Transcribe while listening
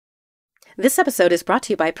This episode is brought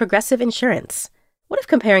to you by Progressive Insurance. What if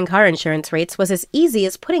comparing car insurance rates was as easy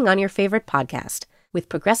as putting on your favorite podcast? With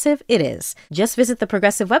Progressive, it is. Just visit the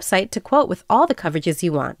Progressive website to quote with all the coverages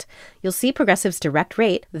you want. You'll see Progressive's direct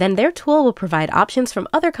rate, then their tool will provide options from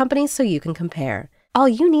other companies so you can compare. All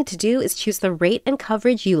you need to do is choose the rate and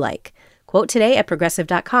coverage you like. Quote today at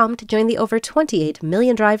Progressive.com to join the over 28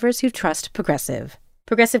 million drivers who trust Progressive.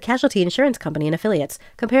 Progressive Casualty Insurance Company and Affiliates.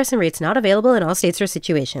 Comparison rates not available in all states or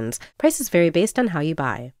situations. Prices vary based on how you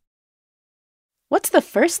buy. What's the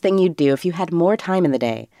first thing you'd do if you had more time in the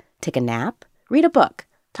day? Take a nap? Read a book?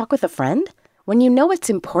 Talk with a friend? When you know what's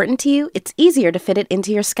important to you, it's easier to fit it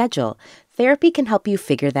into your schedule. Therapy can help you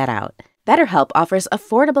figure that out. BetterHelp offers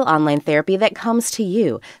affordable online therapy that comes to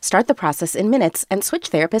you. Start the process in minutes and switch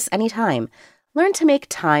therapists anytime. Learn to make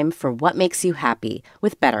time for what makes you happy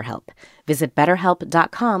with BetterHelp. Visit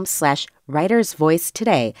BetterHelp.com/writersvoice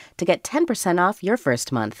today to get 10% off your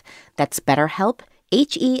first month. That's BetterHelp,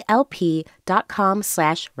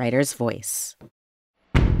 HELP.com/writersvoice.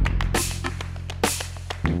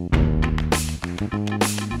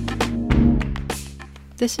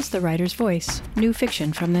 This is The Writer's Voice, new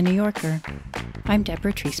fiction from The New Yorker. I'm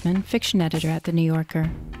Deborah Treisman, fiction editor at The New Yorker.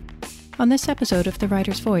 On this episode of The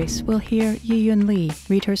Writer's Voice, we'll hear Yiyun Li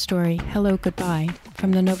read her story, Hello, Goodbye,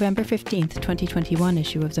 from the November 15th, 2021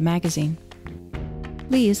 issue of the magazine.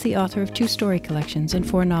 Li is the author of 2 story collections and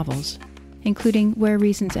 4 novels, including Where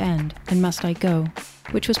Reasons End and Must I Go,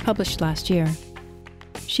 which was published last year.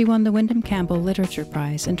 She won the Windham-Campbell Literature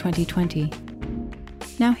Prize in 2020.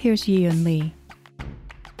 Now here's Yiyun Li.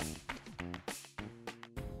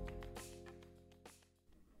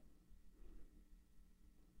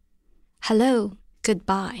 Hello,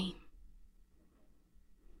 goodbye.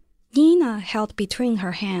 Nina held between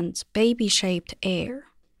her hands baby-shaped air,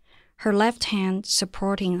 her left hand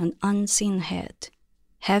supporting an unseen head,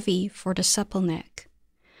 heavy for the supple neck,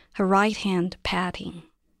 her right hand patting.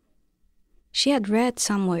 She had read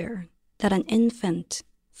somewhere that an infant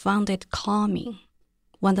found it calming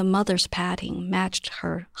when the mother's patting matched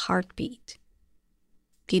her heartbeat.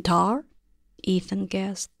 Guitar? Ethan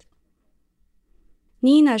guessed.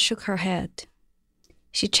 Nina shook her head.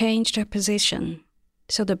 She changed her position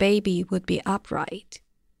so the baby would be upright.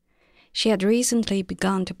 She had recently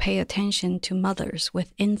begun to pay attention to mothers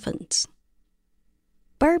with infants.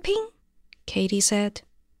 Burping? Katie said.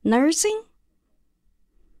 Nursing?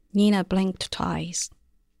 Nina blinked twice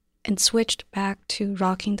and switched back to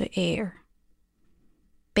rocking the air.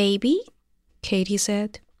 Baby? Katie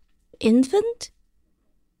said. Infant?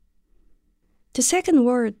 The second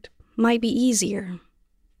word might be easier.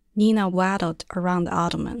 Nina waddled around the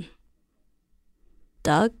ottoman.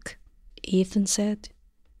 Duck? Ethan said.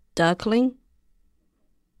 Duckling?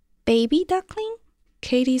 Baby duckling?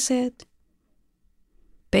 Katie said.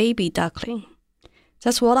 Baby duckling.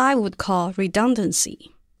 That's what I would call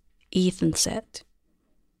redundancy, Ethan said.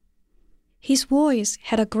 His voice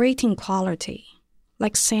had a grating quality,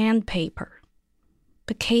 like sandpaper,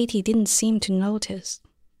 but Katie didn't seem to notice.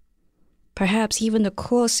 Perhaps even the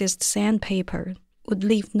coarsest sandpaper would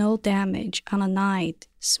leave no damage on a night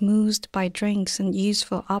smoothed by drinks and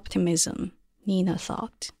useful optimism, Nina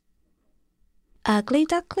thought. Ugly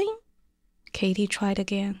duckling? Katie tried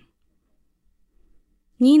again.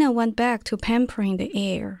 Nina went back to pampering the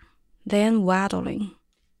air, then waddling,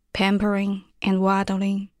 pampering and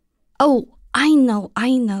waddling. Oh, I know,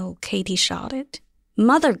 Katie shouted.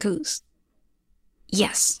 Mother Goose.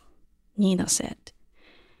 Yes, Nina said,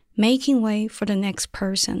 making way for the next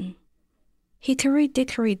person.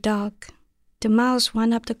 Hickory-dickory dock, the mouse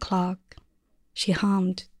went up the clock, she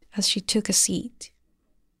hummed as she took a seat.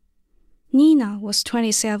 Nina was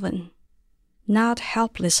 27, not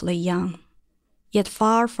helplessly young, yet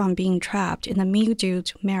far from being trapped in a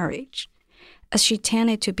mildewed marriage, as she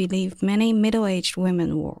tended to believe many middle-aged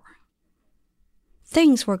women were.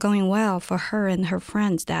 Things were going well for her and her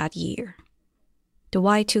friends that year. The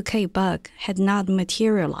Y2K bug had not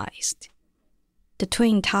materialized. The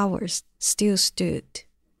Twin Towers still stood.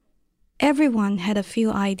 Everyone had a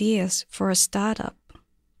few ideas for a startup.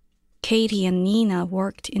 Katie and Nina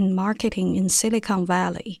worked in marketing in Silicon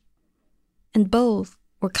Valley, and both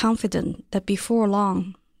were confident that before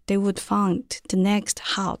long they would found the next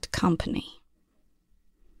hot company.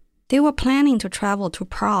 They were planning to travel to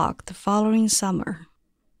Prague the following summer.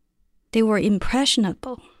 They were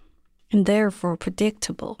impressionable and therefore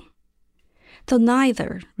predictable, though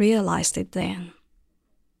neither realized it then.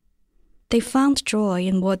 They found joy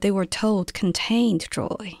in what they were told contained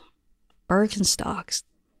joy: Birkenstocks,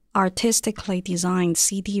 artistically designed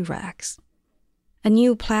CD racks, a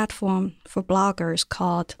new platform for bloggers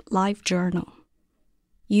called LiveJournal,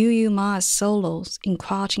 Yu Ma's solos in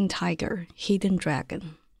Crouching Tiger, Hidden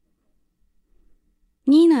Dragon.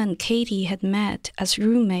 Nina and Katie had met as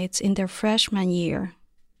roommates in their freshman year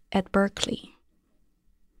at Berkeley.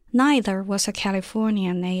 Neither was a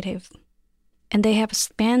California native, and they have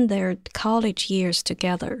spent their college years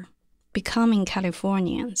together, becoming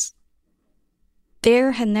Californians.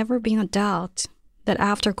 There had never been a doubt that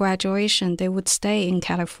after graduation they would stay in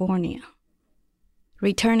California.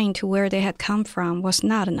 Returning to where they had come from was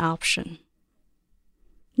not an option.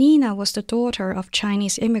 Nina was the daughter of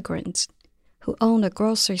Chinese immigrants who owned a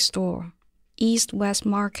grocery store, East West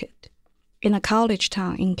Market, in a college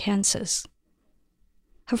town in Kansas.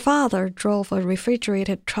 Her father drove a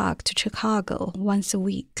refrigerated truck to Chicago once a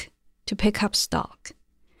week to pick up stock.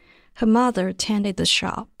 Her mother tended the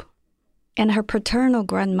shop, and her paternal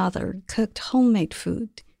grandmother cooked homemade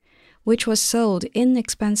food, which was sold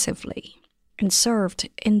inexpensively and served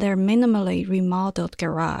in their minimally remodeled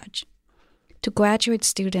garage to graduate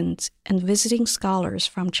students and visiting scholars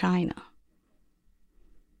from China.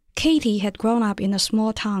 Katie had grown up in a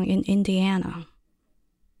small town in Indiana.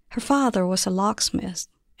 Her father was a locksmith,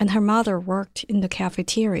 and her mother worked in the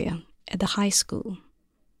cafeteria at the high school.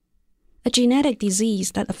 A genetic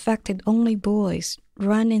disease that affected only boys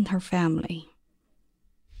ran in her family.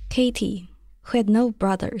 Katie, who had no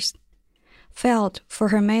brothers, felt for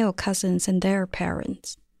her male cousins and their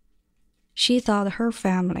parents. She thought her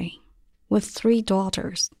family, with 3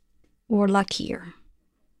 daughters, were luckier.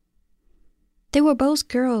 They were both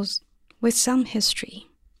girls with some history,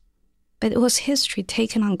 but it was history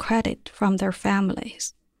taken on credit from their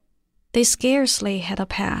families. They scarcely had a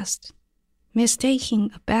past,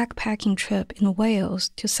 mistaking a backpacking trip in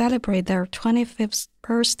Wales to celebrate their 25th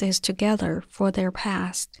birthdays together for their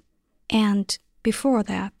past, and, before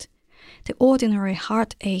that, the ordinary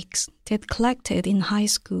heartaches they'd collected in high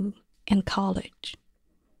school and college.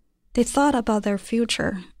 They thought about their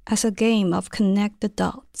future as a game of connect the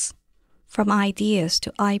dots, from ideas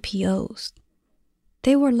to IPOs.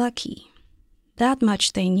 They were lucky. That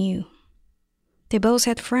much they knew. They both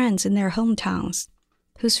had friends in their hometowns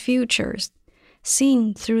whose futures,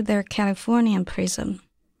 seen through their Californian prism,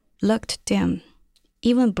 looked dim,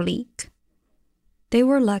 even bleak. They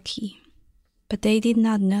were lucky, but they did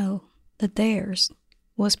not know that theirs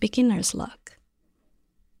was beginner's luck.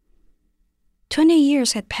 20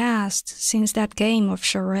 years had passed since that game of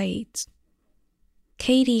charades.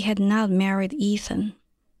 Katie had not married Ethan,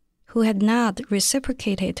 who had not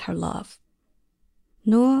reciprocated her love,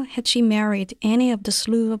 nor had she married any of the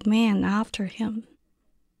slew of men after him,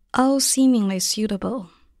 all seemingly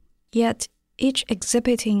suitable, yet each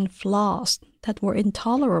exhibiting flaws that were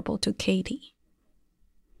intolerable to Katie.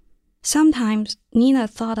 Sometimes Nina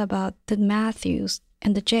thought about the Matthews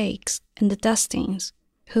and the Jakes and the Dustins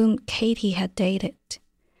whom Katie had dated,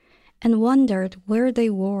 and wondered where they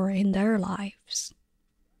were in their lives.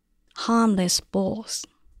 Harmless bulls,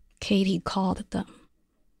 Katie called them.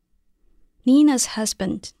 Nina's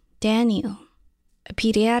husband, Daniel, a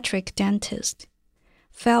pediatric dentist,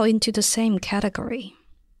 fell into the same category,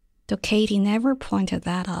 though Katie never pointed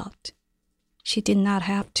that out. She did not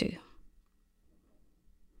have to.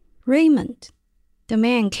 Raymond, the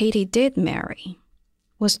man Katie did marry,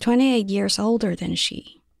 was 28 years older than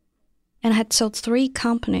she, and had sold 3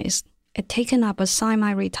 companies and taken up a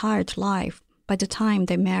semi-retired life by the time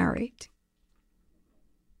they married.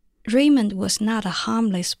 Raymond was not a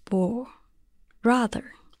harmless bull.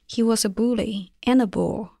 Rather, he was a bully and a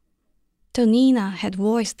bull, though Nina had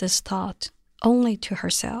voiced this thought only to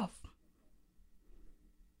herself.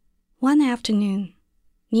 One afternoon,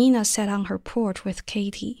 Nina sat on her porch with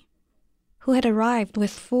Katie, who had arrived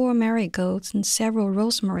with 4 marigolds and several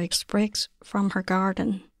rosemary sprigs from her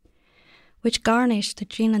garden, which garnished the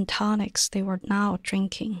gin and tonics they were now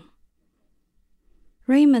drinking.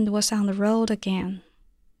 Raymond was on the road again,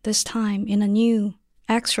 this time in a new,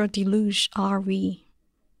 extra deluge RV.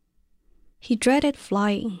 He dreaded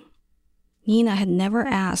flying. Nina had never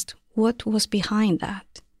asked what was behind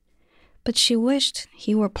that, but she wished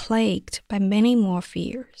he were plagued by many more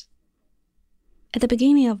fears. At the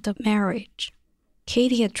beginning of the marriage,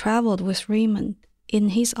 Katie had traveled with Raymond in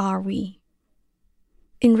his RV.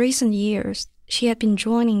 In recent years, she had been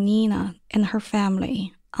joining Nina and her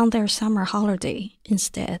family on their summer holiday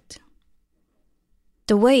instead.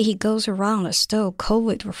 The way he goes around as though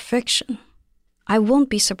COVID were fiction. I won't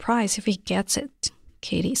be surprised if he gets it,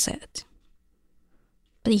 Katie said.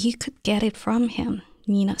 But you could get it from him,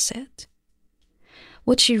 Nina said.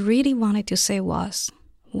 What she really wanted to say was,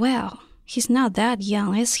 well, he's not that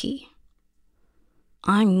young, is he?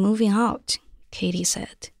 I'm moving out, Katie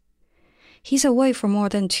said. He's away for more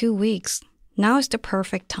than 2 weeks, Now is the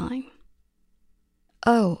perfect time.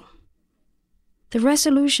 Oh, the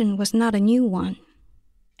resolution was not a new one,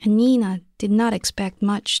 and Nina did not expect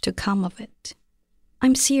much to come of it.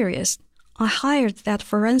 I'm serious. I hired that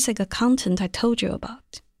forensic accountant I told you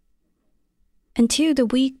about. Until the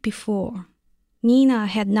week before, Nina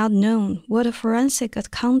had not known what a forensic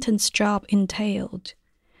accountant's job entailed,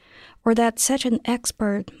 or that such an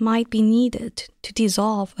expert might be needed to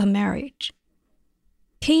dissolve a marriage.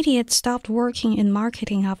 Katie had stopped working in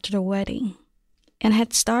marketing after the wedding and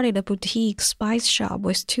had started a boutique spice shop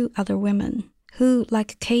with 2 other women who,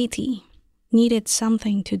 like Katie, needed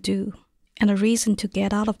something to do and a reason to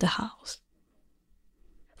get out of the house.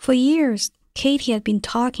 For years, Katie had been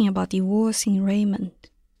talking about divorcing Raymond,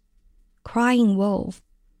 crying wolf,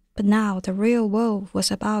 but now the real wolf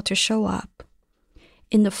was about to show up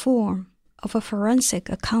in the form of a forensic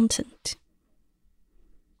accountant.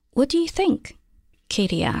 What do you think?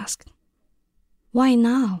 Katie asked. Why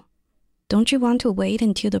now? Don't you want to wait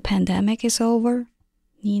until the pandemic is over?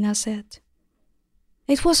 Nina said.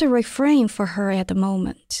 It was a refrain for her at the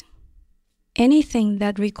moment. Anything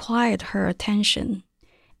that required her attention,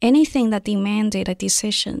 anything that demanded a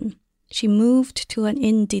decision, she moved to an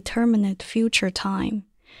indeterminate future time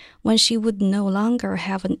when she would no longer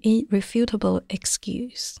have an irrefutable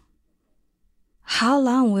excuse. How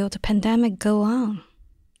long will the pandemic go on?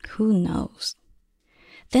 Who knows?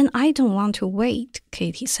 Then I don't want to wait,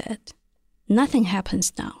 Katie said. Nothing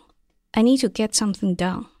happens now. I need to get something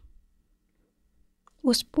done.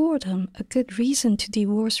 Was boredom a good reason to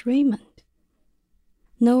divorce Raymond?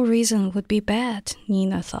 No reason would be bad,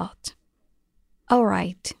 Nina thought. All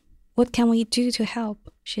right, what can we do to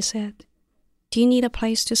help? She said. Do you need a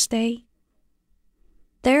place to stay?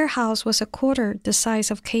 Their house was a quarter the size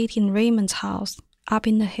of Katie and Raymond's house up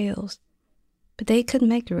in the hills, but they could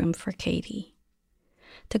make room for Katie.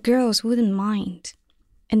 The girls wouldn't mind,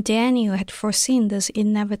 and Daniel had foreseen this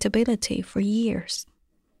inevitability for years.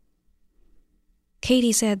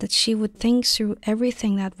 Katie said that she would think through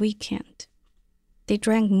everything that weekend. They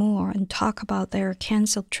drank more and talked about their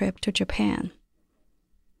canceled trip to Japan.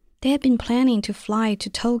 They had been planning to fly to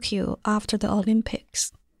Tokyo after the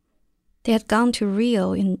Olympics. They had gone to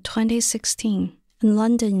Rio in 2016 and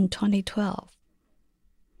London in 2012.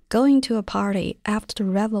 Going to a party after the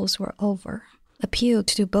revels were over appealed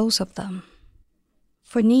to both of them.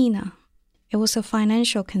 For Nina, it was a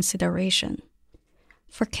financial consideration.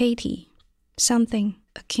 For Katie, something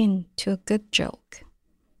akin to a good joke.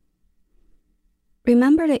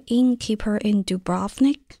 Remember the innkeeper in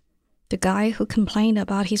Dubrovnik? The guy who complained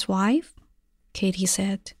about his wife? Katie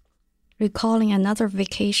said, recalling another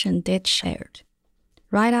vacation they'd shared,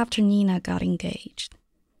 right after Nina got engaged.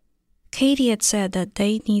 Katie had said that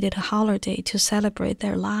they needed a holiday to celebrate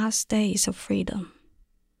their last days of freedom.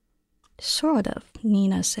 Sort of,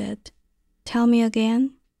 Nina said. Tell me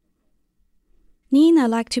again. Nina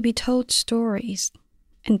liked to be told stories,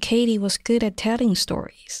 and Katie was good at telling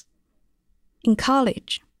stories. In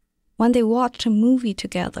college, when they watched a movie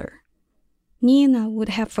together, Nina would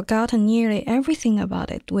have forgotten nearly everything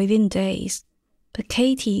about it within days, but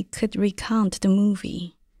Katie could recount the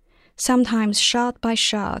movie, sometimes shot by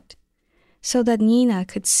shot, so that Nina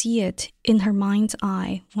could see it in her mind's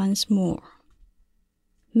eye once more.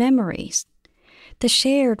 Memories, the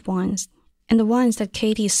shared ones and the ones that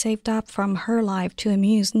Katie saved up from her life to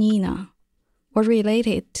amuse Nina, were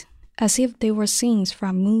related as if they were scenes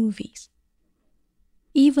from movies.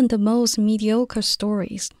 Even the most mediocre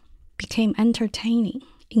stories became entertaining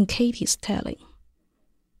in Katie's telling.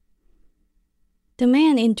 The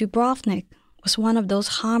man in Dubrovnik was one of those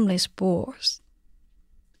harmless bores.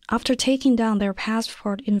 After taking down their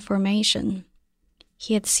passport information,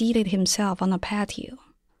 he had seated himself on a patio,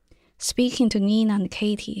 speaking to Nina and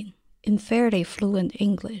Katie in fairly fluent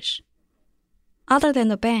English. Other than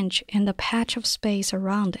the bench and the patch of space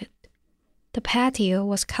around it, the patio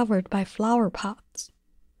was covered by flower pots.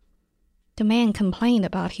 The man complained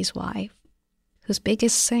about his wife, whose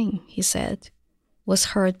biggest sin, he said, was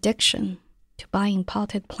her addiction to buying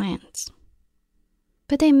potted plants.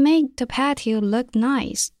 But they make the patio look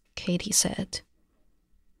nice, Katie said.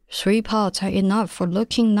 3 pots are enough for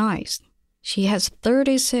looking nice. She has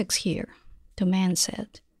 36 here, the man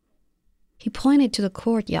said. He pointed to the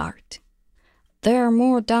courtyard. There are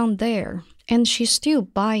more down there, and she's still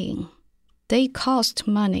buying. They cost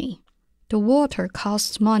money. The water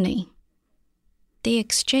costs money. The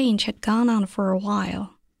exchange had gone on for a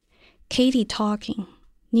while. Katie talking,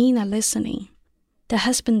 Nina listening, the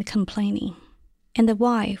husband complaining, and the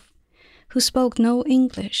wife, who spoke no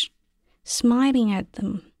English, smiling at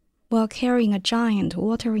them while carrying a giant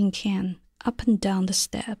watering can up and down the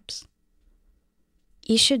steps.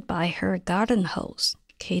 You should buy her a garden hose,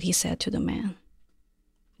 Katie said to the man.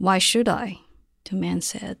 Why should I? The man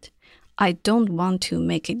said. I don't want to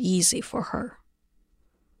make it easy for her.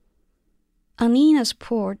 On Nina's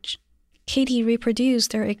porch, Katie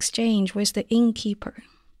reproduced their exchange with the innkeeper,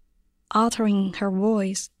 altering her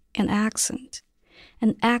voice and accent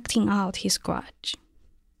and acting out his grudge.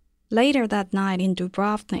 Later that night in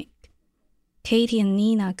Dubrovnik, Katie and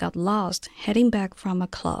Nina got lost heading back from a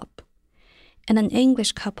club, and an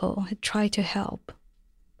English couple had tried to help,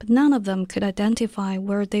 but none of them could identify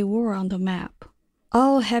where they were on the map,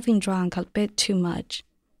 all having drunk a bit too much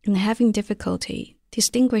and having difficulty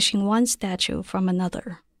distinguishing one statue from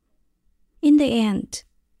another. In the end,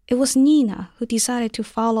 it was Nina who decided to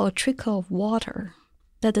follow a trickle of water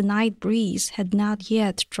that the night breeze had not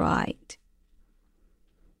yet dried.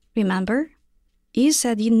 Remember? You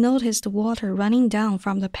said you noticed the water running down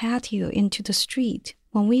from the patio into the street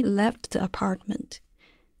when we left the apartment,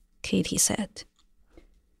 Katie said.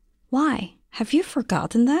 Why? Have you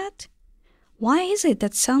forgotten that? Why is it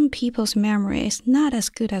that some people's memory is not as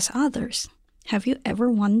good as others? Have you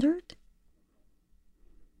ever wondered?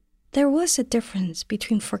 There was a difference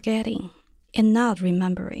between forgetting and not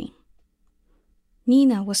remembering.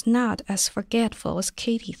 Nina was not as forgetful as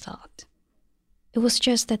Katie thought. It was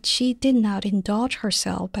just that she did not indulge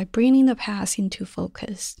herself by bringing the past into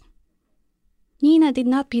focus. Nina did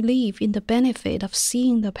not believe in the benefit of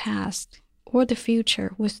seeing the past or the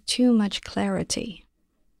future with too much clarity.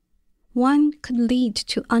 One could lead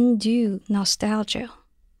to undue nostalgia,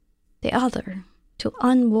 the other to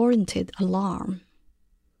unwarranted alarm.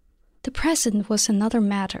 The present was another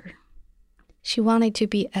matter. She wanted to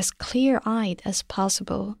be as clear-eyed as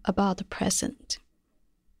possible about the present.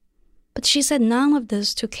 But she said none of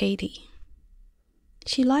this to Katie.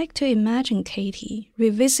 She liked to imagine Katie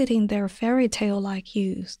revisiting their fairy tale-like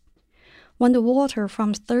youth, when the water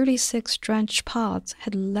from 36 drenched pots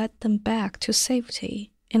had led them back to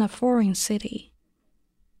safety in a foreign city.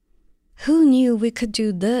 Who knew we could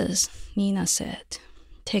do this, Nina said,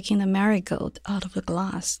 taking the marigold out of the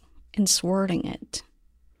glass and swirling it.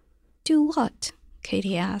 Do what?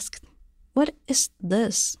 Katie asked. What is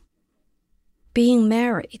this? Being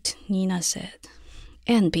married, Nina said,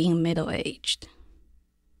 and being middle-aged.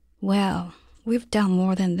 Well, we've done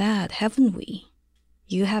more than that, haven't we?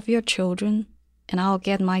 You have your children, and I'll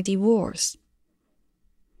get my divorce.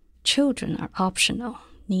 Children are optional,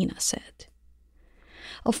 Nina said.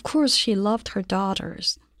 Of course she loved her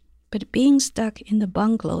daughters, but being stuck in the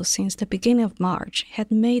bungalow since the beginning of March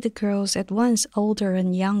had made the girls at once older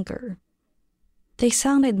and younger. They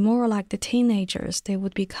sounded more like the teenagers they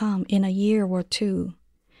would become in a year or two,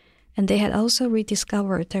 and they had also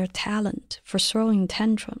rediscovered their talent for throwing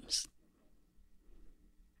tantrums.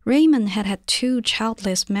 Raymond had had 2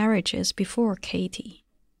 childless marriages before Katie.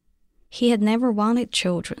 He had never wanted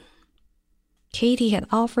children. Katie had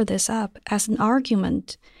offered this up as an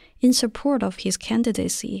argument in support of his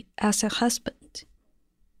candidacy as a husband.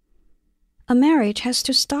 A marriage has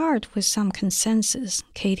to start with some consensus,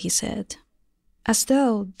 Katie said, as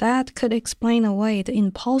though that could explain away the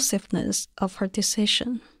impulsiveness of her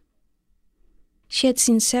decision. She had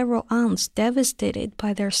seen several aunts devastated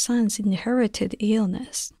by their son's inherited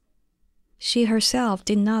illness. She herself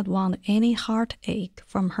did not want any heartache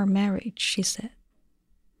from her marriage, she said.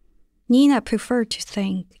 Nina preferred to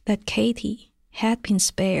think that Katie had been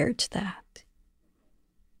spared that.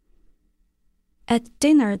 At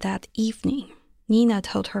dinner that evening, Nina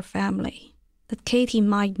told her family that Katie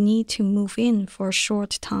might need to move in for a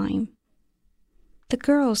short time. The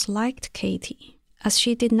girls liked Katie, as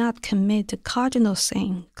she did not commit the cardinal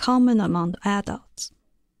sin common among adults,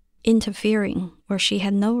 interfering where she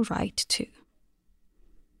had no right to.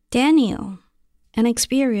 Daniel, an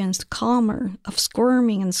experienced calmer of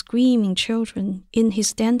squirming and screaming children in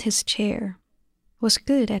his dentist chair, was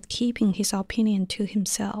good at keeping his opinion to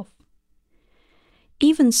himself.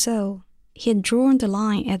 Even so, he had drawn the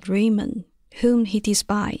line at Raymond, whom he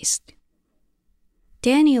despised.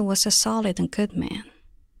 Daniel was a solid and good man.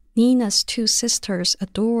 Nina's 2 sisters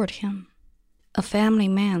adored him, a family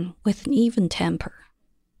man with an even temper.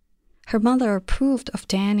 Her mother approved of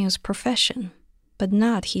Daniel's profession, but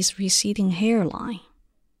not his receding hairline.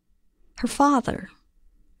 Her father,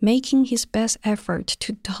 making his best effort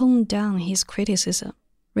to tone down his criticism,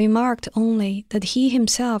 remarked only that he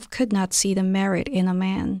himself could not see the merit in a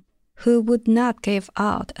man who would not give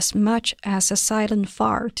out as much as a silent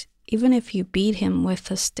fart even if you beat him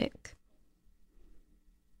with a stick.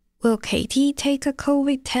 Will Katie take a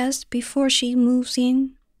COVID test before she moves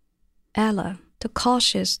in? Ella, the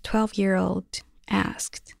cautious 12-year-old,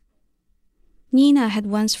 asked. Nina had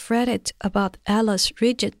once fretted about Ella's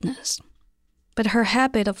rigidness, but her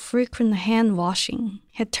habit of frequent hand-washing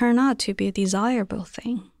had turned out to be a desirable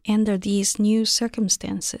thing under these new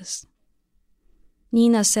circumstances.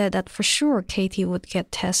 Nina said that for sure Katie would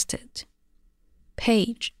get tested.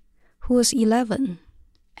 Paige, who was 11,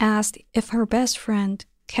 asked if her best friend,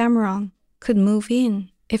 Cameron, could move in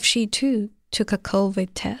if she too took a COVID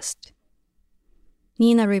test.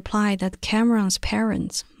 Nina replied that Cameron's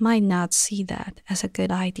parents might not see that as a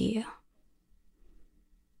good idea.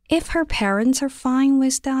 If her parents are fine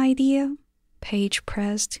with the idea, Paige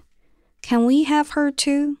pressed, can we have her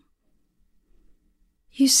too?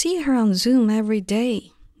 You see her on Zoom every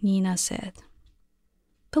day, Nina said.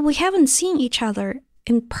 But we haven't seen each other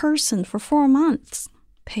in person for 4 months,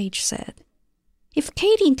 Paige said. If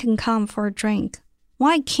Katie can come for a drink,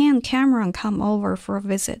 why can't Cameron come over for a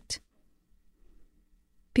visit?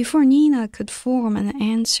 Before Nina could form an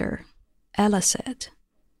answer, Ella said,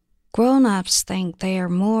 grown-ups think they are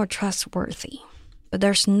more trustworthy, but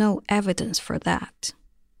there's no evidence for that.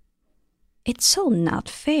 It's so not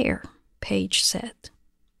fair, Paige said.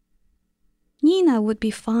 Nina would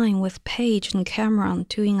be fine with Paige and Cameron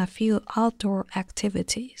doing a few outdoor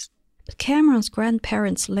activities, but Cameron's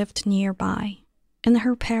grandparents lived nearby, and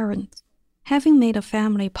her parents, having made a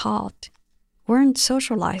family pot, weren't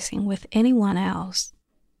socializing with anyone else.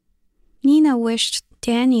 Nina wished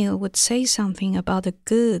Daniel would say something about the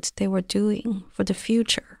good they were doing for the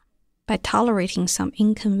future by tolerating some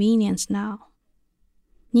inconvenience now.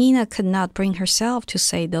 Nina could not bring herself to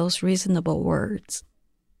say those reasonable words.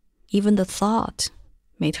 Even the thought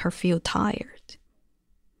made her feel tired.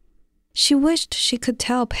 She wished she could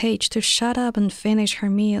tell Paige to shut up and finish her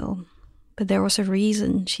meal, but there was a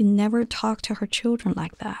reason she never talked to her children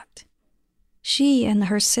like that. She and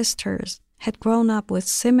her sisters had grown up with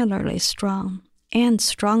similarly strong and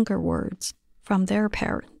stronger words from their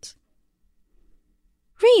parents.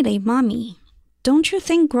 Really, Mommy, don't you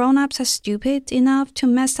think grown-ups are stupid enough to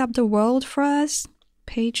mess up the world for us?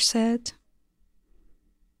 Paige said.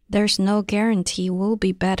 There's no guarantee we'll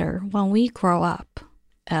be better when we grow up,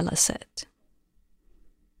 Ella said.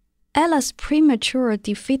 Ella's premature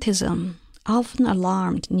defeatism often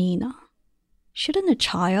alarmed Nina. Shouldn't a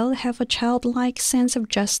child have a childlike sense of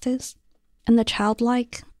justice and a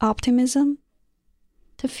childlike optimism?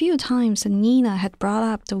 The few times that Nina had brought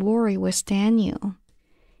up the worry with Daniel,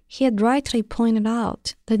 he had rightly pointed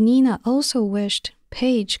out that Nina also wished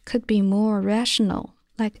Paige could be more rational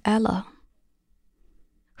like Ella.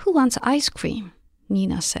 Who wants ice cream?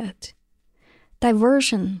 Nina said.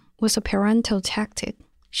 Diversion was a parental tactic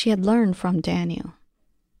she had learned from Daniel.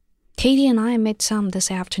 Katie and I made some this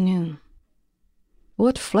afternoon.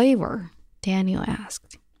 What flavor? Daniel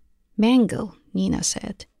asked. Mango, Nina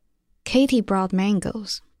said. Katie brought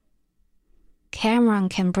mangoes. Cameron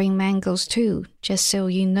can bring mangoes too, just so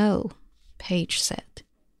you know, Paige said.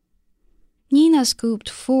 Nina scooped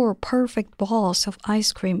 4 perfect balls of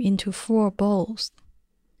ice cream into 4 bowls.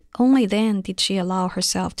 Only then did she allow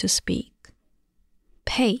herself to speak.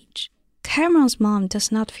 Paige, Cameron's mom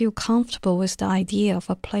does not feel comfortable with the idea of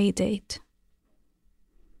a play date.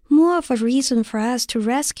 More of a reason for us to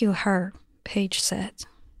rescue her, Paige said.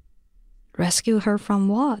 Rescue her from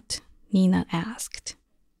what? Nina asked.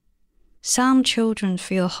 Some children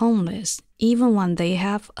feel homeless even when they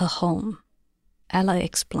have a home, Ella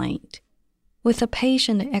explained, with a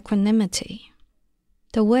patient equanimity.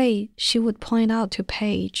 The way she would point out to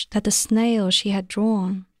Paige that the snail she had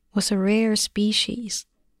drawn was a rare species,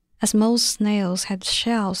 as most snails had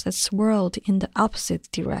shells that swirled in the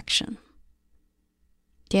opposite direction.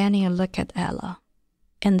 Daniel looked at Ella,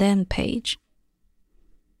 and then Paige.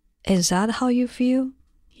 Is that how you feel?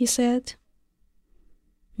 He said.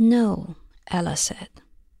 No, Ella said,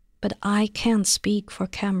 but I can't speak for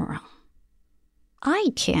Cameron.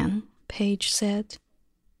 I can, Paige said.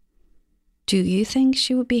 Do you think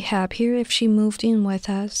she would be happier if she moved in with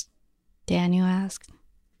us? Daniel asked.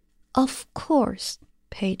 Of course,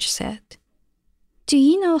 Paige said. Do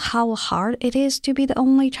you know how hard it is to be the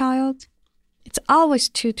only child? It's always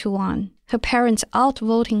 2-1, her parents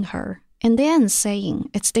outvoting her, and then saying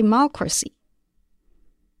it's democracy.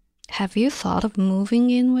 Have you thought of moving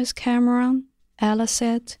in with Cameron? Ella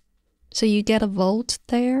said. So you get a vote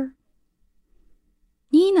there?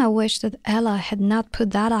 Nina wished that Ella had not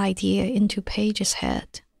put that idea into Paige's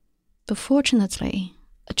head. But fortunately,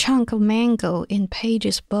 a chunk of mango in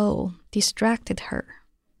Paige's bowl distracted her.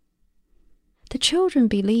 The children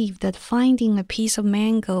believed that finding a piece of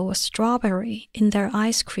mango or strawberry in their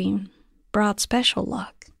ice cream brought special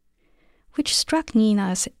luck, which struck Nina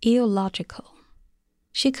as illogical.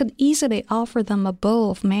 she could easily offer them a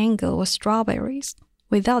bowl of mango or strawberries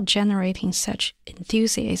without generating such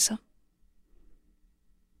enthusiasm.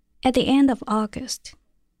 At the end of August,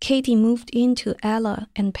 Katie moved into Ella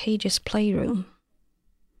and Paige's playroom.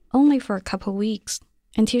 Only for a couple weeks,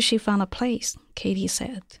 until she found a place, Katie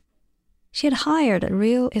said. She had hired a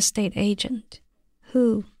real estate agent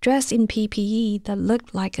who, dressed in PPE that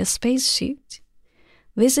looked like a spacesuit,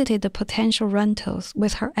 visited the potential rentals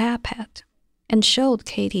with her iPad and showed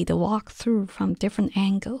Katie the walkthrough from different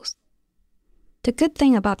angles. The good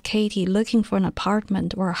thing about Katie looking for an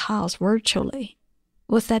apartment or a house virtually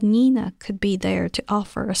was that Nina could be there to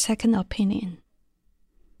offer a second opinion.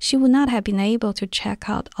 She would not have been able to check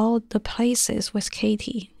out all the places with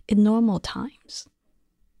Katie in normal times.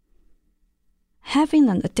 Having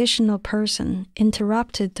an additional person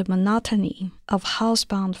interrupted the monotony of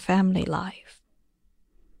housebound family life.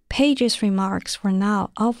 Paige's remarks were now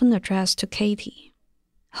often addressed to Katie,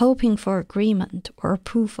 hoping for agreement or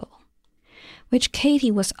approval, which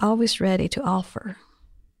Katie was always ready to offer.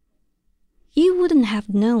 "You wouldn't have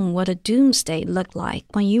known what a doomsday looked like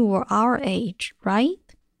when you were our age, right?"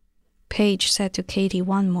 Paige said to Katie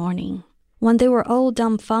one morning, when they were all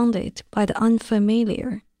dumbfounded by the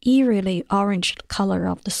unfamiliar, eerily orange color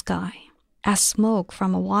of the sky, as smoke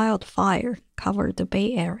from a wildfire covered the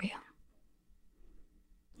Bay Area.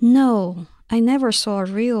 "No, I never saw a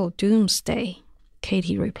real doomsday,"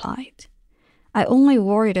 Katie replied. "I only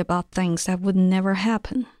worried about things that would never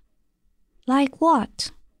happen." "Like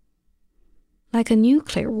what?" "Like a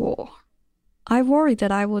nuclear war. I worried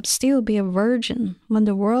that I would still be a virgin when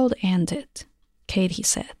the world ended," Katie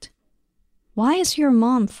said. "Why is your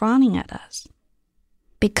mom frowning at us?"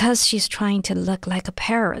 "Because she's trying to look like a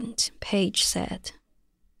parent," Paige said.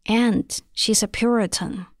 "And she's a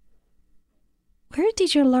Puritan." "Where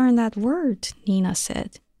did you learn that word?" Nina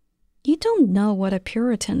said. "You don't know what a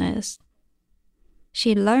Puritan is."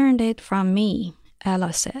 "She learned it from me,"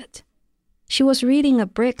 Ella said. She was reading a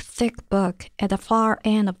brick-thick book at the far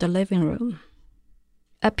end of the living room.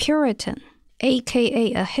 "A Puritan,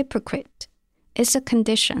 aka a hypocrite, is a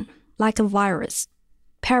condition, like a virus.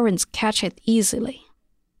 Parents catch it easily."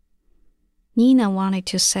 Nina wanted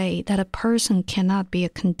to say that a person cannot be a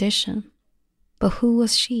condition, but who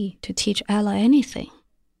was she to teach Ella anything?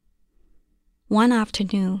 One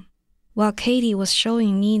afternoon, while Katie was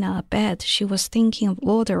showing Nina a bed she was thinking of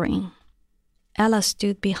ordering, Ella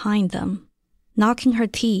stood behind them, knocking her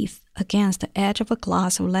teeth against the edge of a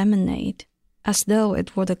glass of lemonade, as though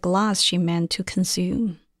it were the glass she meant to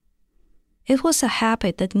consume. It was a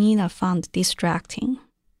habit that Nina found distracting,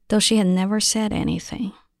 though she had never said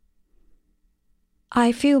anything.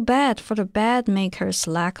 "I feel bad for the bed maker's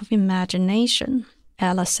lack of imagination,"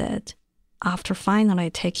 Ella said, after finally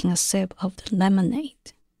taking a sip of the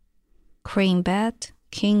lemonade. "Queen bed,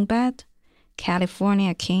 king bed,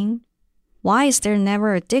 California king. Why is there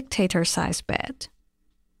never a dictator-sized bed?"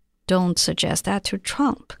 "Don't suggest that to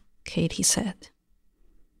Trump," Katie said.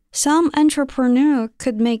 "Some entrepreneur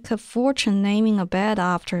could make a fortune naming a bed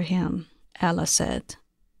after him," Ella said.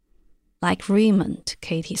 "Like Raymond,"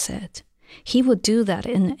 Katie said. "He would do that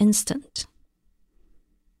in an instant."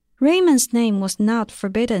 Raymond's name was not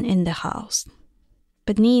forbidden in the house,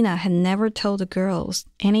 but Nina had never told the girls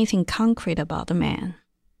anything concrete about the man.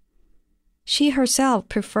 She herself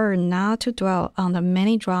preferred not to dwell on the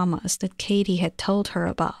many dramas that Katie had told her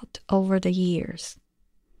about over the years.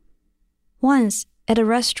 Once, at a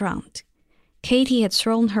restaurant, Katie had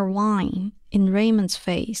thrown her wine in Raymond's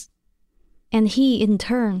face, and he, in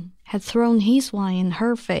turn, had thrown his wine in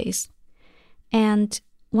her face, and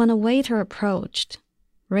when a waiter approached,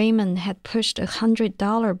 Raymond had pushed a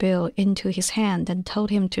 $100 bill into his hand and told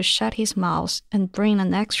him to shut his mouth and bring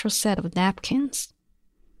an extra set of napkins.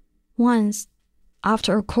 Once,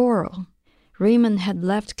 after a quarrel, Raymond had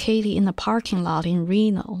left Katie in a parking lot in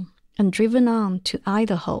Reno and driven on to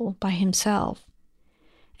Idaho by himself,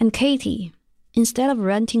 and Katie, instead of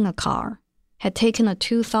renting a car, had taken a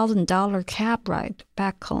 $2,000 cab ride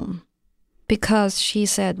back home. Because she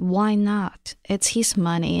said, why not? It's his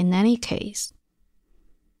money in any case.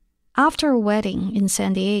 After a wedding in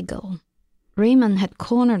San Diego, Raymond had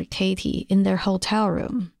cornered Katie in their hotel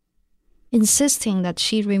room, insisting that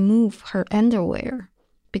she remove her underwear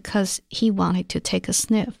because he wanted to take a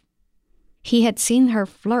sniff. He had seen her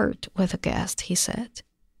flirt with a guest, he said,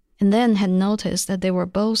 and then had noticed that they were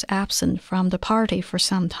both absent from the party for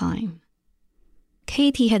some time.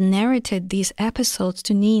 Katie had narrated these episodes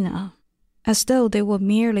to Nina, as though they were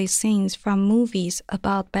merely scenes from movies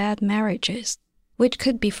about bad marriages, which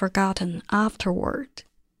could be forgotten afterward.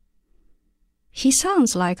 "He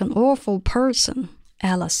sounds like an awful person,"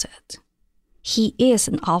 Ella said. He is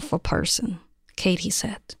an awful person, Katie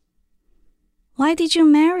said. Why did you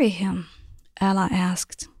marry him? Ella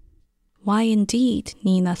asked. Why indeed,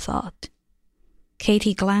 Nina thought.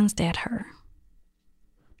 Katie glanced at her.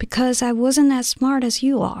 Because I wasn't as smart as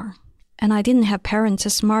you are, and I didn't have parents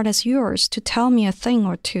as smart as yours to tell me a thing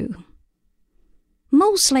or two.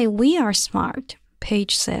 Mostly we are smart,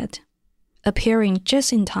 Paige said, appearing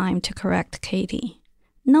just in time to correct Katie.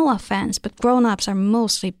 No offense, but grown-ups are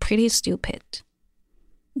mostly pretty stupid.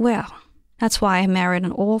 Well, that's why I married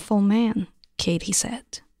an awful man, Katie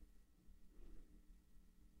said.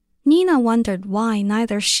 Nina wondered why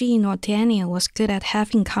neither she nor Daniel was good at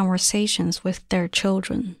having conversations with their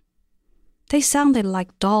children. They sounded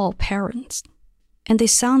like dull parents, and they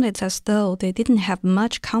sounded as though they didn't have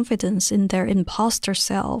much confidence in their imposter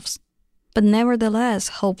selves, but nevertheless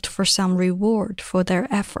hoped for some reward for their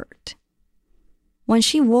effort. When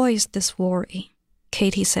she voiced this worry,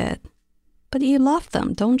 Katie said, But you love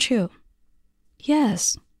them, don't you?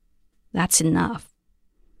 Yes, that's enough.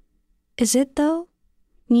 Is it though?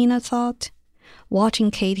 Nina thought, watching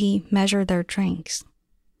Katie measure their drinks.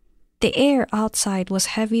 The air outside was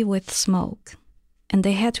heavy with smoke, and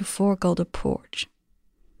they had to forego the porch.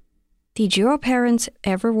 Did your parents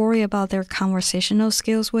ever worry about their conversational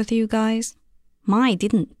skills with you guys? Mine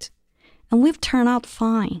didn't, and we've turned out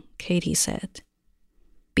fine, Katie said.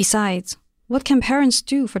 Besides, what can parents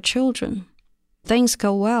do for children? Things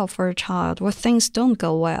go well for a child or things don't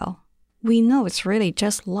go well. We know it's really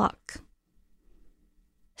just luck.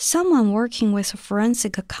 Someone working with a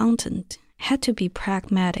forensic accountant had to be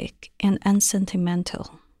pragmatic and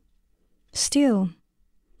unsentimental. Still,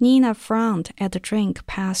 Nina frowned at the drink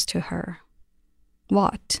passed to her.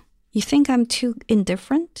 What, you think I'm too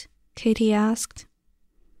indifferent? Katie asked.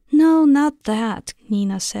 No, not that,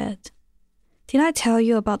 Nina said. Did I tell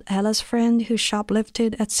you about Ella's friend who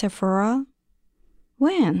shoplifted at Sephora?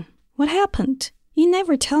 When? What happened? You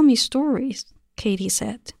never tell me stories, Katie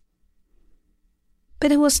said.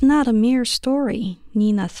 But it was not a mere story,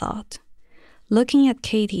 Nina thought, looking at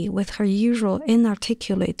Katie with her usual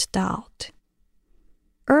inarticulate doubt.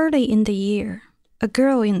 Early in the year, a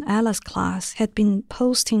girl in Ella's class had been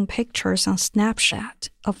posting pictures on Snapchat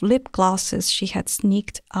of lip glosses she had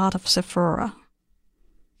sneaked out of Sephora.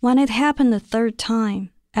 When it happened the third time,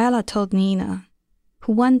 Ella told Nina,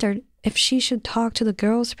 who wondered if she should talk to the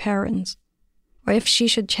girl's parents or if she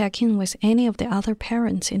should check in with any of the other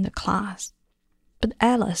parents in the class. But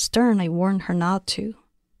Ella sternly warned her not to.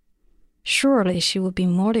 Surely she would be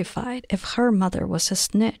mortified if her mother was a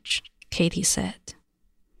snitch, Katie said.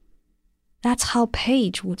 That's how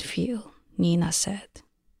Paige would feel, Nina said.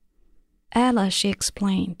 Ella, she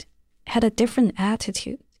explained, had a different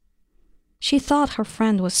attitude. She thought her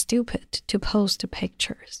friend was stupid to post the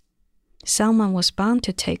pictures. Someone was bound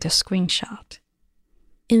to take a screenshot.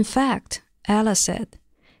 In fact, Ella said,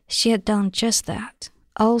 she had done just that,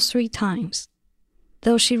 all 3 times,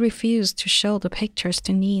 though she refused to show the pictures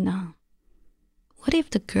to Nina. What if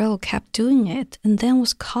the girl kept doing it and then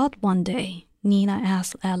was caught one day? Nina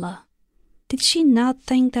asked Ella. Did she not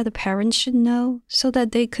think that the parents should know so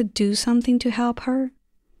that they could do something to help her?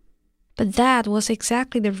 But that was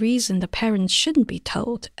exactly the reason the parents shouldn't be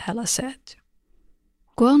told, Ella said.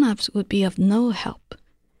 Grown-ups would be of no help.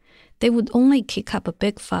 They would only kick up a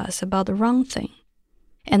big fuss about the wrong thing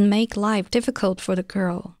and make life difficult for the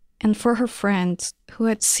girl and for her friends who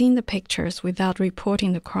had seen the pictures without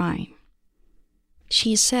reporting the crime.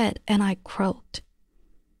 She said, and I quote,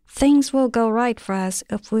 "Things will go right for us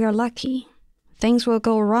if we are lucky. Things will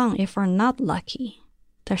go wrong if we're not lucky.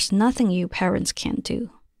 There's nothing you parents can't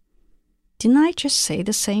do." Didn't I just say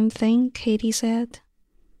the same thing? Katie said.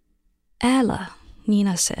 Ella,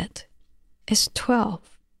 Nina said, is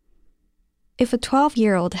 12. If a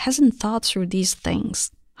 12-year-old hasn't thought through these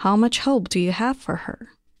things, how much hope do you have for her?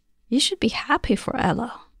 You should be happy for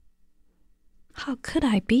Ella. How could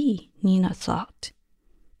I be? Nina thought.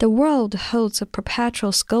 The world holds a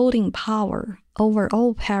perpetual scolding power over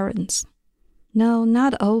all parents. No,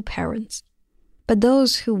 not all parents, but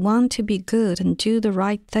those who want to be good and do the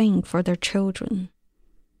right thing for their children.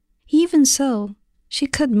 Even so, she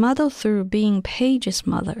could muddle through being Paige's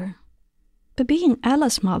mother. But being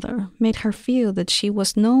Ella's mother made her feel that she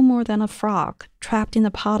was no more than a frog trapped in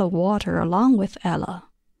a pot of water along with Ella.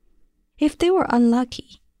 If they were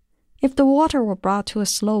unlucky, if the water were brought to a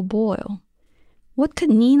slow boil, what could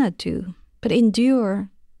Nina do but endure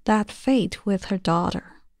that fate with her daughter?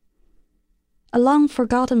 A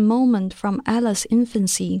long-forgotten moment from Ella's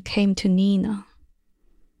infancy came to Nina.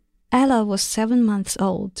 Ella was 7 months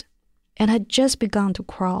old and had just begun to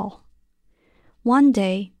crawl. One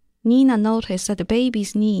day, Nina noticed that the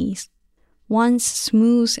baby's knees, once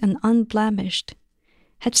smooth and unblemished,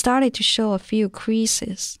 had started to show a few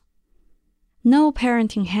creases. No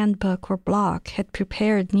parenting handbook or blog had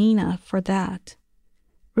prepared Nina for that.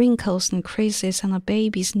 Wrinkles and creases on a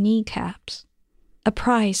baby's kneecaps, a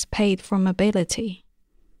price paid for mobility.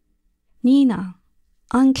 Nina,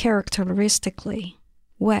 uncharacteristically,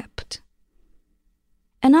 wept.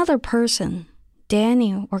 Another person,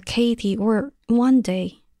 Daniel or Katie or one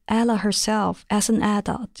day Ella herself as an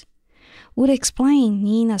adult, would explain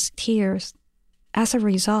Nina's tears as a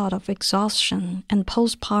result of exhaustion and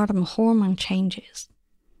postpartum hormone changes.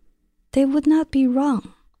 They would not be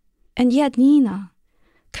wrong, and yet Nina,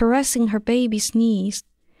 caressing her baby's knees,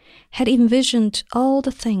 had envisioned all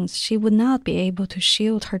the things she would not be able to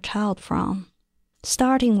shield her child from,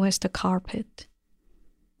 starting with the carpet.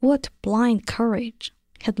 What blind courage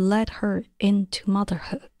had led her into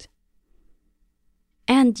motherhood?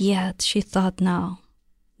 And yet, she thought now,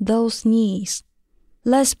 those knees,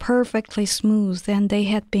 less perfectly smooth than they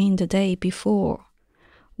had been the day before,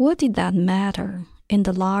 what did that matter in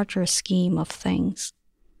the larger scheme of things?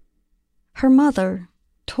 Her mother,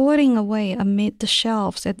 toiling away amid the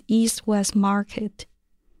shelves at East-West Market,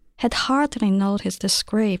 had hardly noticed the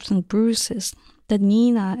scrapes and bruises that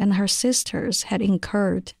Nina and her sisters had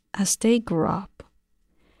incurred as they grew up.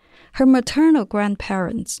 Her maternal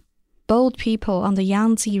grandparents, boat people on the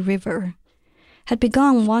Yangtze River, had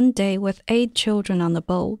begun one day with 8 children on the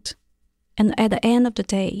boat, and at the end of the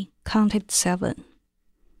day counted 7.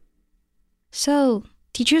 "So,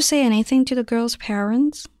 did you say anything to the girls'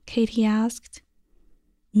 parents?" Katie asked.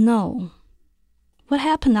 "No." "What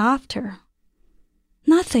happened after?"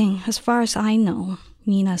 "Nothing, as far as I know,"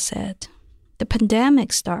 Nina said. "The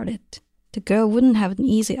pandemic started. The girl wouldn't have an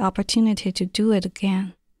easy opportunity to do it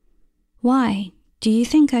again." "Why? Do you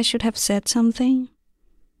think I should have said something?"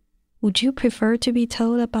 "Would you prefer to be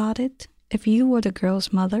told about it if you were the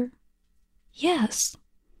girl's mother?" "Yes."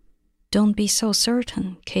 "Don't be so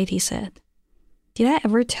certain," Katie said. "Did I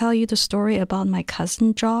ever tell you the story about my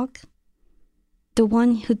cousin Jock? The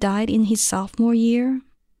one who died in his sophomore year?"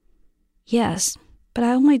 "Yes, but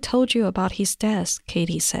I only told you about his death,"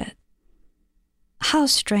 Katie said. How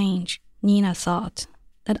strange, Nina thought,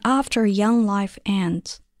 that after a young life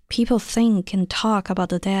ends, people think and talk about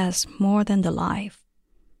the death more than the life.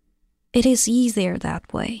 It is easier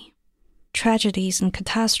that way. Tragedies and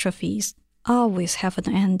catastrophes always have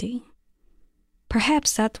an ending.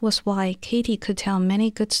 Perhaps that was why Katie could tell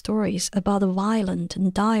many good stories about the violent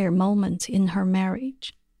and dire moments in her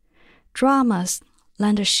marriage. Dramas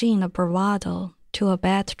lend a sheen of bravado to a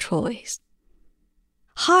bad choice.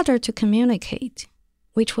 Harder to communicate,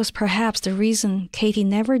 which was perhaps the reason Katie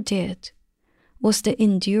never did, was the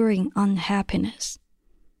enduring unhappiness.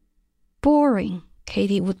 Boring,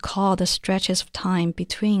 Katie would call the stretches of time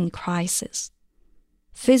between crises.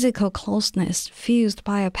 Physical closeness fused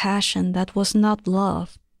by a passion that was not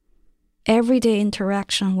love. Everyday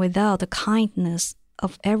interaction without the kindness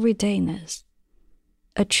of everydayness.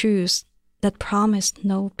 A truce that promised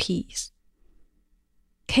no peace.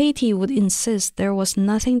 Katie would insist there was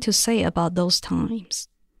nothing to say about those times.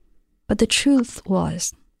 But the truth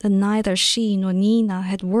was that neither she nor Nina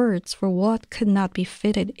had words for what could not be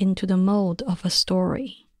fitted into the mold of a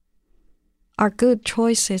story. Are good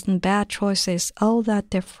choices and bad choices all that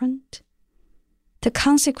different? The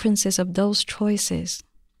consequences of those choices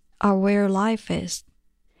are where life is,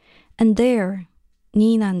 and there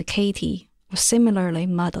Nina and Katie were similarly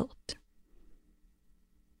muddled.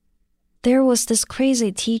 There was this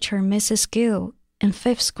crazy teacher, Mrs. Gill, in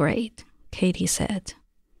 5th grade, Katie said.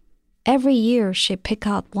 Every year she'd pick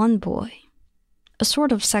out one boy, a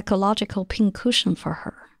sort of psychological pincushion for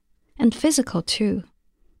her, and physical too.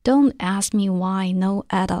 Don't ask me why no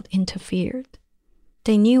adult interfered.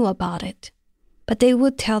 They knew about it, but they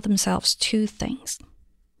would tell themselves 2 things.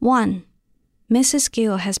 1, Mrs.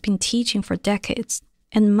 Gill has been teaching for decades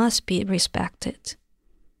and must be respected.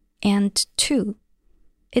 And 2,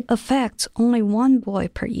 it affects only 1 boy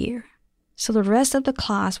per year, so the rest of the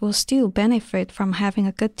class will still benefit from having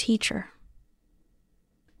a good teacher.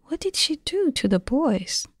 What did she do to the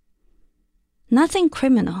boys? Nothing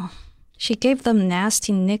criminal. She gave them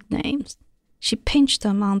nasty nicknames. She pinched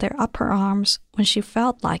them on their upper arms when she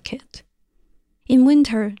felt like it. In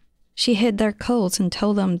winter, she hid their coats and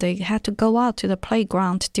told them they had to go out to the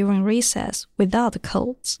playground during recess without the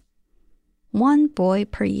coats. 1 boy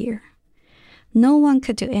per year. No one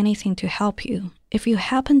could do anything to help you if you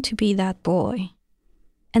happened to be that boy.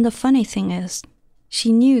 And the funny thing is,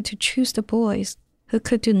 she knew to choose the boys who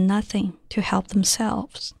could do nothing to help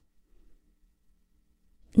themselves.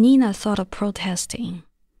 Nina thought of protesting.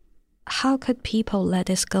 How could people let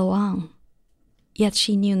this go on? yet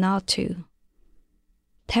she knew not to.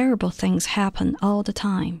 Terrible things happen all the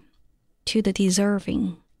time, to the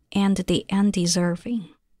deserving and the undeserving.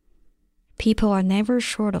 People are never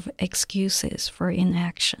short of excuses for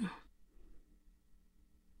inaction.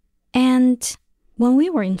 And when we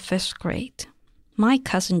were in 5th grade, my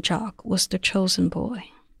cousin Jock was the chosen boy.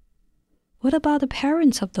 What about the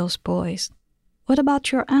parents of those boys? What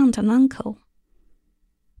about your aunt and uncle?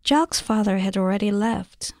 Jock's father had already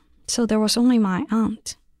left, so there was only my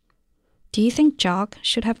aunt. Do you think Jock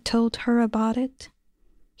should have told her about it?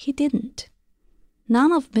 He didn't.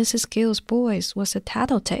 None of Mrs. Gill's boys was a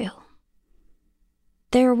tattletale.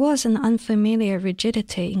 There was an unfamiliar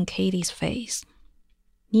rigidity in Katie's face.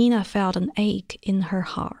 Nina felt an ache in her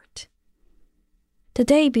heart. The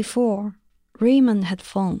day before, Raymond had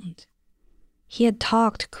phoned. He had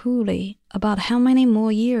talked coolly about how many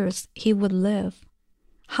more years he would live,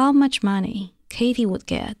 how much money Katie would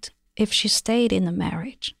get if she stayed in the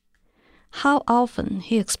marriage, how often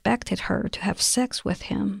he expected her to have sex with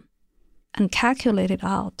him, and calculated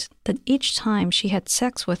out that each time she had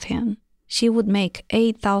sex with him, she would make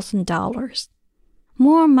 $8,000,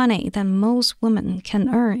 more money than most women can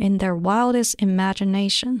earn in their wildest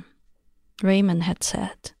imagination, Raymond had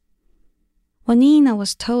said. When Nina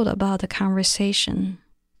was told about the conversation,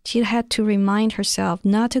 she had to remind herself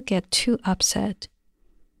not to get too upset.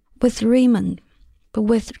 With Raymond, but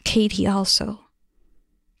with Katie also.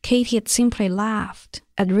 Katie had simply laughed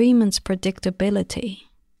at Raymond's predictability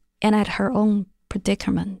and at her own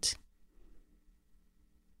predicament.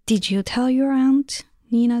 Did you tell your aunt?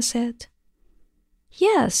 Nina said.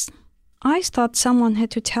 Yes, I thought someone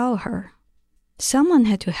had to tell her. Someone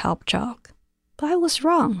had to help Jock. But I was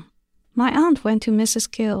wrong. My aunt went to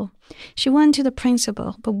Mrs. Gill. She went to the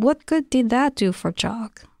principal, but what good did that do for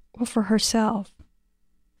Jock or for herself?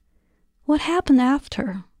 What happened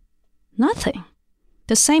after? Nothing.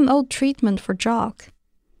 The same old treatment for Jock.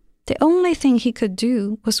 The only thing he could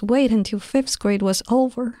do was wait until 5th grade was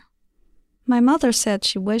over. My mother said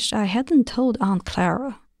she wished I hadn't told Aunt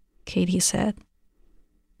Clara, Katie said.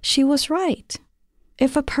 She was right.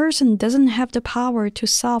 If a person doesn't have the power to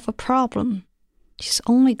solve a problem, she's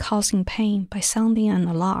only causing pain by sounding an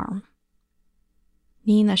alarm.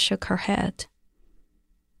 Nina shook her head.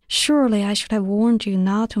 Surely I should have warned you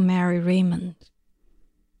not to marry Raymond.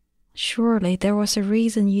 Surely there was a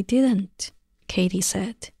reason you didn't, Katie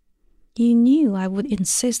said. You knew I would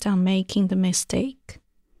insist on making the mistake.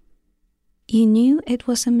 You knew it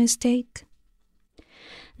was a mistake?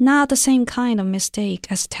 Not the same kind of mistake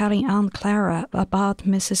as telling Aunt Clara about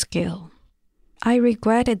Mrs. Gill. I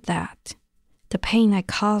regretted that, the pain I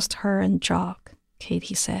caused her and Jock,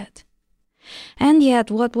 Katie said. And yet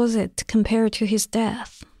what was it compared to his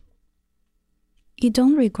death? You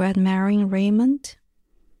don't regret marrying Raymond?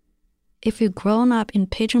 If you'd grown up in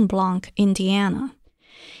Pigeon Blanc, Indiana,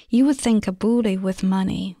 you would think a bully with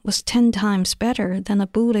money was 10 times better than a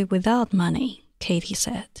bully without money, Katie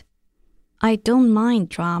said. I don't mind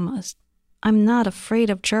dramas. I'm not afraid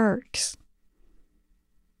of jerks.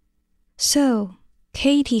 So,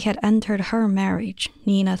 Katie had entered her marriage,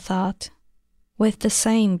 Nina thought, with the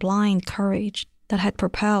same blind courage that had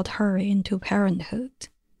propelled her into parenthood.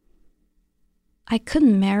 I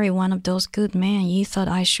couldn't marry one of those good men you thought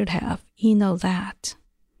I should have, you know that.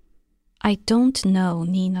 I don't know,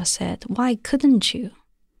 Nina said. Why couldn't you?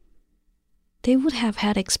 They would have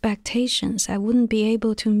had expectations I wouldn't be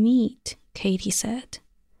able to meet, Katie said.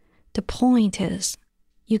 The point is,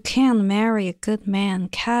 you can't marry a good man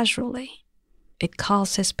casually. It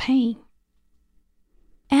causes pain.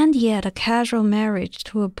 And yet a casual marriage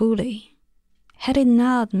to a bully, had it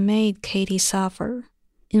not made Katie suffer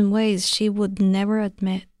in ways she would never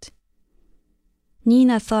admit?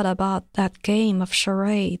 Nina thought about that game of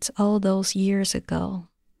charades all those years ago.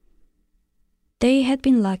 They had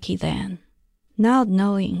been lucky then, not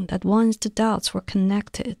knowing that once the dots were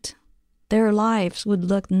connected, their lives would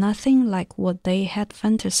look nothing like what they had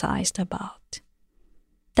fantasized about.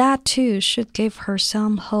 That too should give her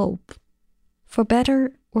some hope. For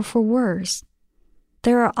better or for worse,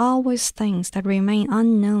 there are always things that remain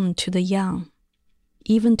unknown to the young,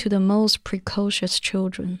 even to the most precocious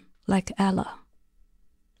children like Ella.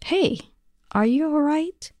 Hey, are you all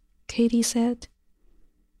right? Katie said.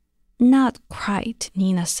 Not quite,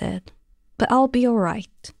 Nina said, but I'll be all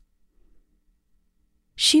right.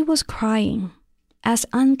 She was crying, as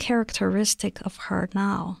uncharacteristic of her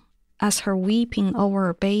now as her weeping over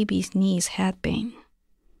a baby's knees had been.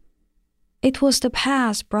 It was the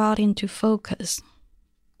past brought into focus,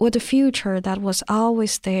 or the future that was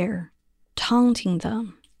always there, taunting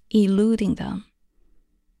them, eluding them.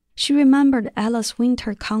 She remembered Ella's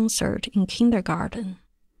winter concert in kindergarten.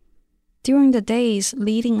 During the days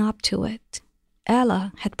leading up to it,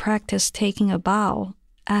 Ella had practiced taking a bow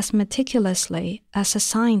as meticulously as a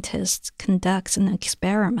scientist conducts an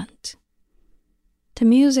experiment. The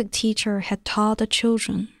music teacher had taught the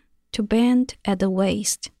children to bend at the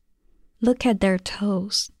waist, look at their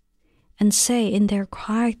toes, and say in their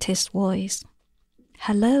quietest voice,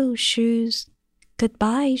 "Hello, shoes.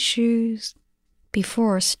 Goodbye, shoes,"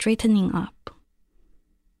 before straightening up.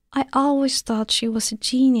 "I always thought she was a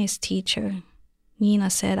genius teacher," Nina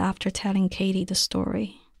said after telling Katie the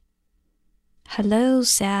story. "Hello,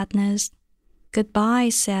 sadness. Goodbye,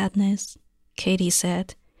 sadness," Katie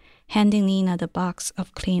said, handing Nina the box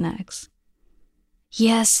of Kleenex.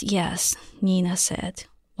 "Yes, yes," Nina said,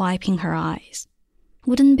 wiping her eyes.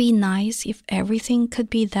 "Wouldn't it be nice if everything could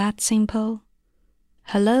be that simple?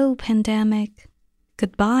 Hello, pandemic.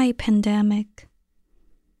 Goodbye, pandemic."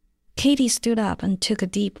 Katie stood up and took a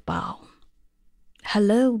deep bow.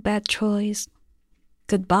 "Hello, bad choice.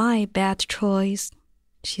 Goodbye, bad choice,"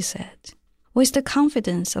 she said, with the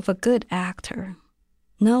confidence of a good actor,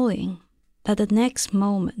 knowing that the next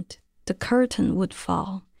moment the curtain would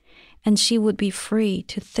fall and she would be free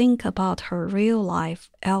to think about her real life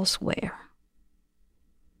elsewhere.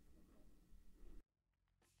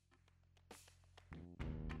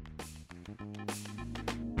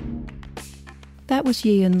 That was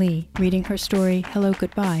Yiyun Li reading her story, Hello,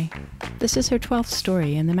 Goodbye. This is her 12th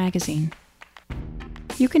story in the magazine.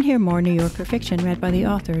 You can hear more New Yorker fiction read by the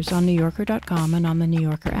authors on NewYorker.com and on the New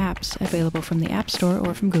Yorker apps, available from the App Store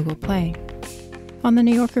or from Google Play. On the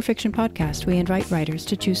New Yorker Fiction Podcast, we invite writers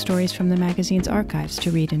to choose stories from the magazine's archives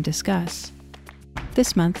to read and discuss.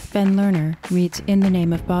 This month, Ben Lerner reads In the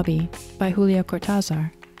Name of Bobby by Julio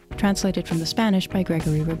Cortázar, translated from the Spanish by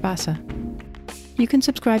Gregory Rabasa. You can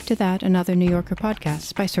subscribe to that and other New Yorker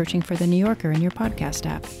podcasts by searching for The New Yorker in your podcast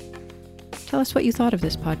app. Tell us what you thought of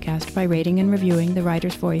this podcast by rating and reviewing The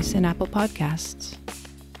Writer's Voice in Apple Podcasts.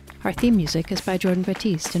 Our theme music is by Jordan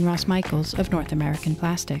Batiste and Ross Michaels of North American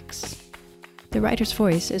Plastics. The Writer's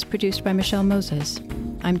Voice is produced by Michelle Moses.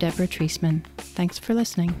 I'm Deborah Treisman. Thanks for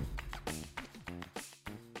listening.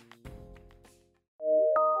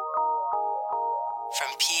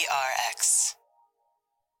 From PRX.